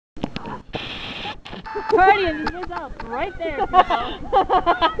Party and his out right there.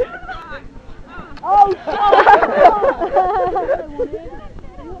 Oh,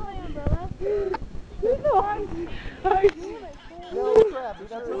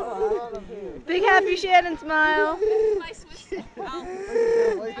 Big happy Shannon smile.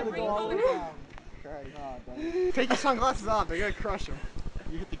 Take your sunglasses off, they're gonna crush them.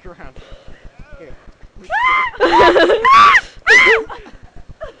 You hit the ground. Here.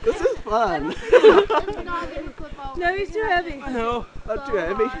 This is fun. No, he's too heavy. I know, I'm too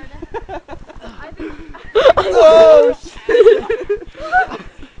heavy. Oh, shit.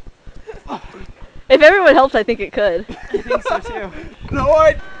 If everyone helps, I think it could. I think so too. No,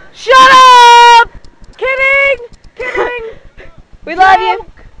 I. Shut up! Kidding! Kidding! We love you.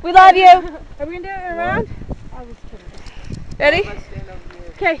 We love you. Are we gonna do it around? I was kidding. Ready?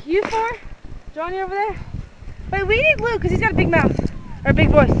 Okay, you four. Johnny over there. Wait, we need Luke because he's got a big mouth. Or a big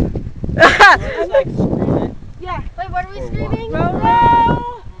voice. Yeah. Wait, what are we screaming? Row,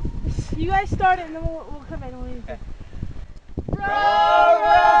 row! You guys start it and then we'll come in. Okay. Row,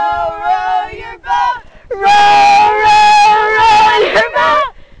 row, row your boat. Row, row, row your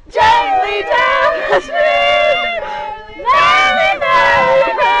boat. Gently down the stream. Merrily,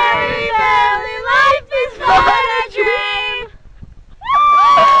 merrily, merrily, merrily, life is but a dream.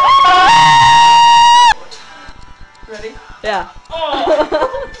 Ready? Yeah.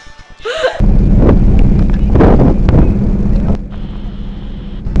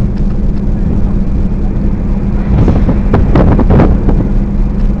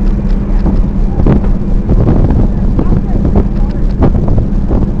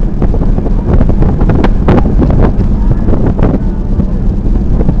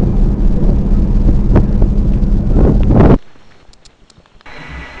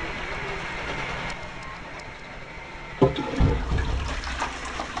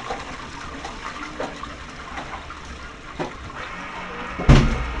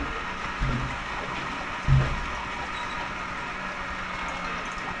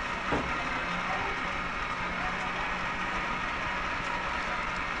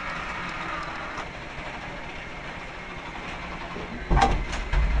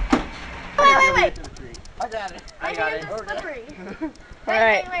 Wait. I got it. I got it. Slippery.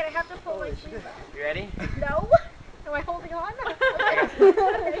 Alright. Wait, I have to pull my shoes up. You ready? No. Am I holding on?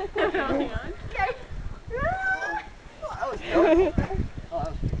 Holding on? Okay. That was dope.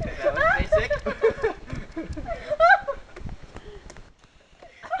 That was basic.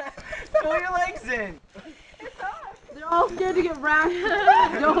 Pull your legs in. They're all scared to get round.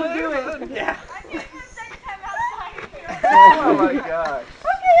 Don't do it. Yeah. I'm getting the same time outside. Oh my gosh.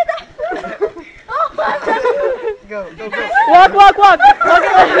 Go. Walk, walk, walk. Now I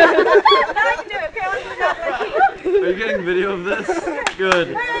can do it. Okay, I want to do it. Are you getting video of this? Good.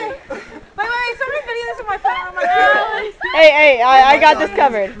 Wait, somebody video this on my phone. On my phone. Hey, I got this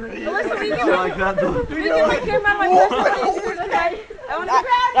covered. I like that though. We get my camera on my phone. Okay. I want to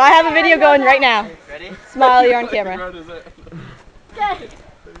grab. I have a video going right now. Ready? Smile, you're on camera. Okay.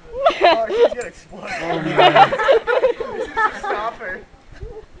 Oh, she's gonna explode. Stop her.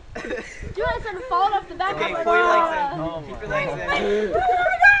 You want to fall off the back Okay, of my pull your legs in. Keep your legs in.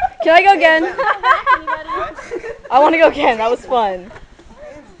 Can I go again? Anybody? I want to go again. That was fun.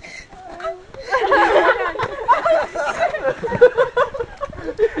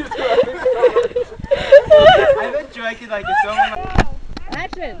 I bet you I could like get someone.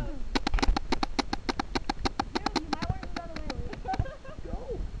 Action.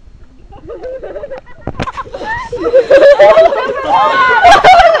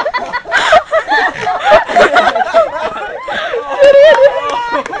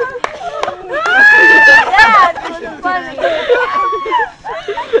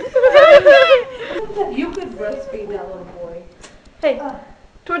 You could breastfeed that little boy. Hey,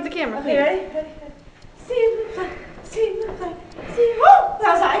 towards the camera, Okay, please. ready? See the flag, see the flag, see. Oh,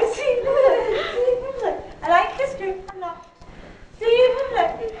 that was I. See the flag. I like history a lot. See the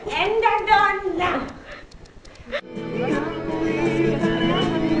flag, and I'm done now.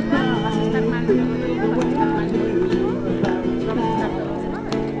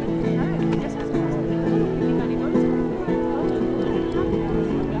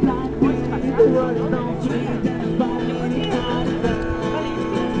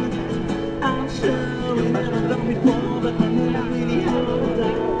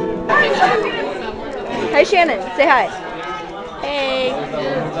 Hey Shannon, say hi. Hey.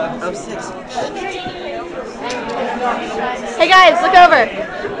 I'm 6. Hey guys, look over.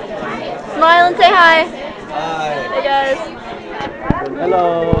 Smile and say hi. Hi. Hey guys.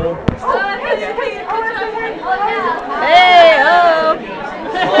 Hello. Hey, oh.